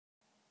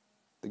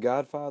The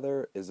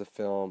Godfather is a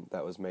film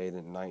that was made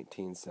in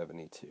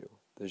 1972.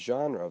 The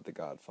genre of The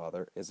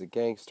Godfather is a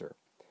gangster.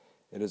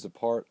 It is a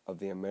part of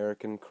the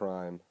American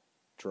crime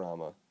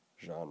drama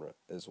genre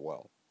as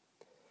well.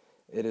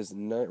 It is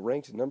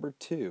ranked number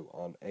 2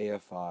 on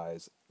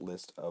AFI's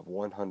list of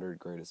 100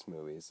 greatest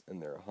movies in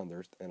their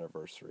 100th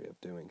anniversary of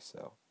doing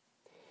so.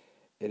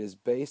 It is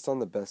based on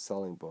the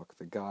best-selling book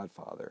The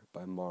Godfather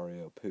by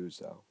Mario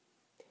Puzo.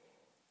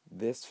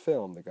 This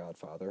film, The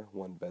Godfather,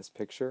 won Best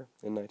Picture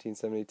in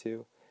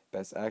 1972,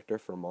 Best Actor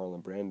for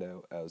Marlon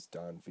Brando as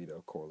Don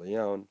Vito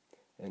Corleone,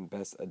 and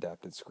Best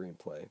Adapted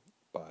Screenplay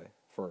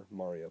for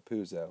Mario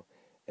Puzo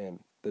and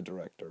the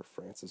director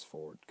Francis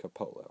Ford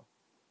Coppola.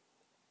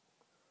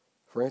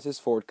 Francis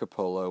Ford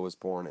Coppola was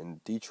born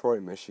in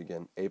Detroit,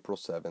 Michigan, April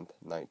 7,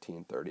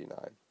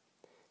 1939.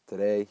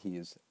 Today he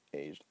is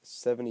aged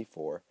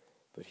 74,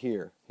 but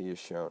here he is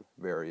shown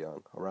very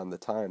young, around the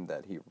time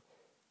that he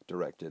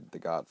directed The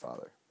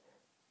Godfather.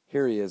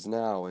 Here he is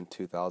now in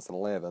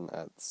 2011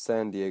 at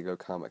San Diego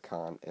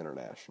Comic-Con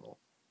International.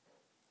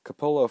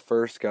 Coppola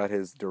first got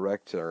his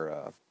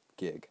director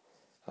gig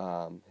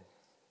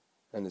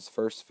in his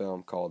first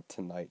film called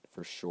Tonight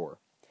for Sure.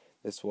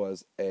 This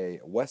was a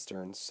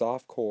Western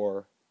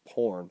softcore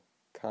porn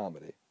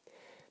comedy.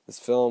 This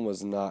film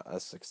was not a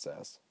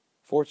success.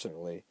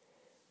 Fortunately,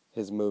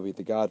 his movie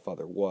The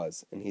Godfather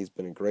was, and he's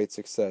been a great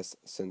success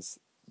since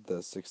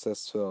the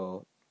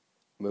successful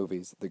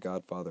movies The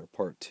Godfather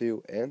Part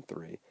 2 and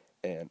 3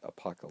 and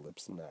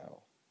Apocalypse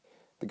Now.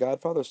 The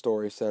Godfather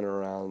story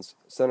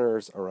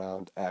centers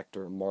around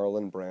actor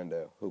Marlon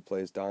Brando, who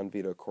plays Don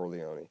Vito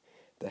Corleone,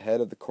 the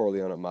head of the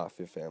Corleone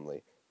mafia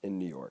family in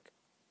New York.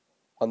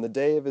 On the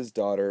day of his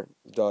daughter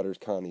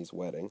Connie's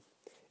wedding,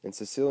 in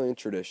Sicilian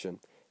tradition,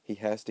 he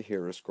has to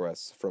hear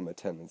requests from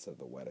attendants of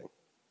the wedding.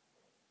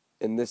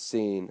 In this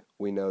scene,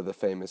 we know the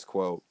famous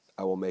quote,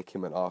 "I will make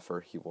him an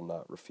offer he will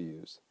not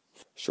refuse."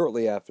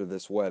 Shortly after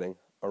this wedding,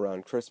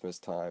 around Christmas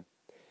time,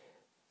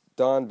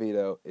 Don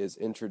Vito is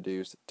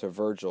introduced to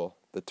Virgil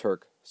the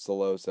Turk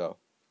Sollozzo,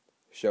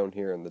 shown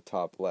here in the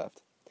top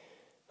left,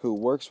 who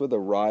works with a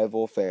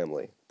rival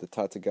family, the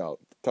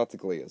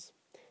Tattaglias,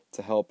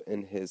 to help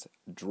in his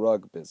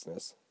drug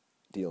business,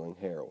 dealing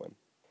heroin.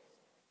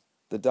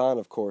 The Don,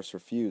 of course,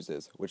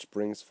 refuses, which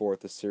brings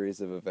forth a series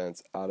of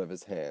events out of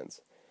his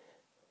hands.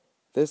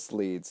 This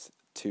leads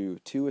to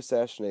 2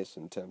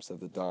 assassination attempts of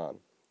the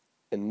Don,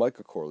 and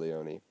Michael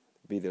Corleone,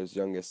 Vito's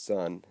youngest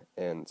son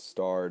and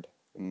starred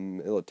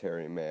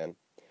military man,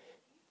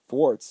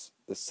 thwarts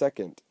the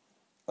second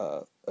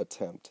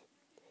attempt.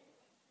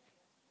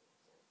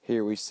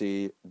 Here we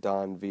see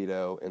Don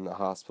Vito in the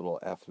hospital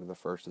after the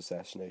first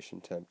assassination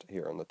attempt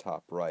here on the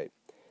top right,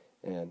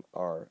 and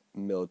our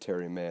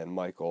military man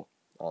Michael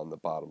on the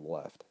bottom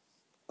left.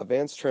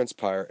 Events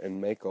transpire and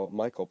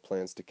Michael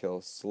plans to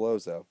kill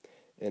Sollozzo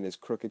and his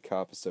crooked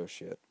cop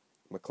associate,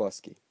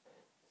 McCluskey.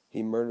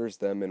 He murders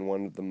them in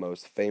one of the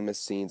most famous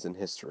scenes in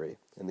history,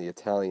 in the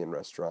Italian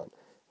restaurant,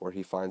 where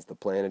he finds the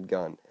planted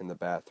gun in the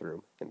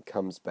bathroom and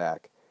comes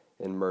back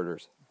and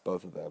murders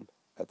both of them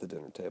at the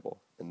dinner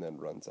table and then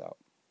runs out.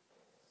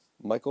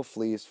 Michael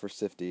flees for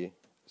Sicily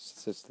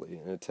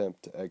in an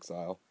attempt to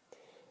exile,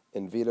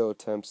 and Vito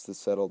attempts to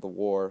settle the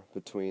war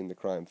between the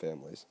crime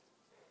families.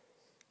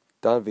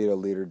 Don Vito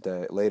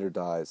later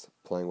dies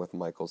playing with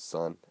Michael's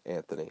son,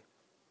 Anthony.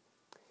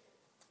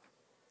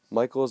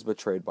 Michael is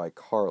betrayed by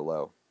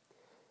Carlo,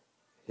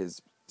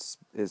 his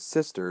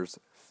sister's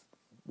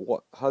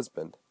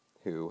husband,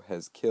 who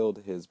has killed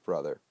his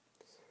brother,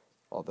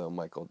 although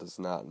Michael does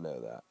not know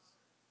that.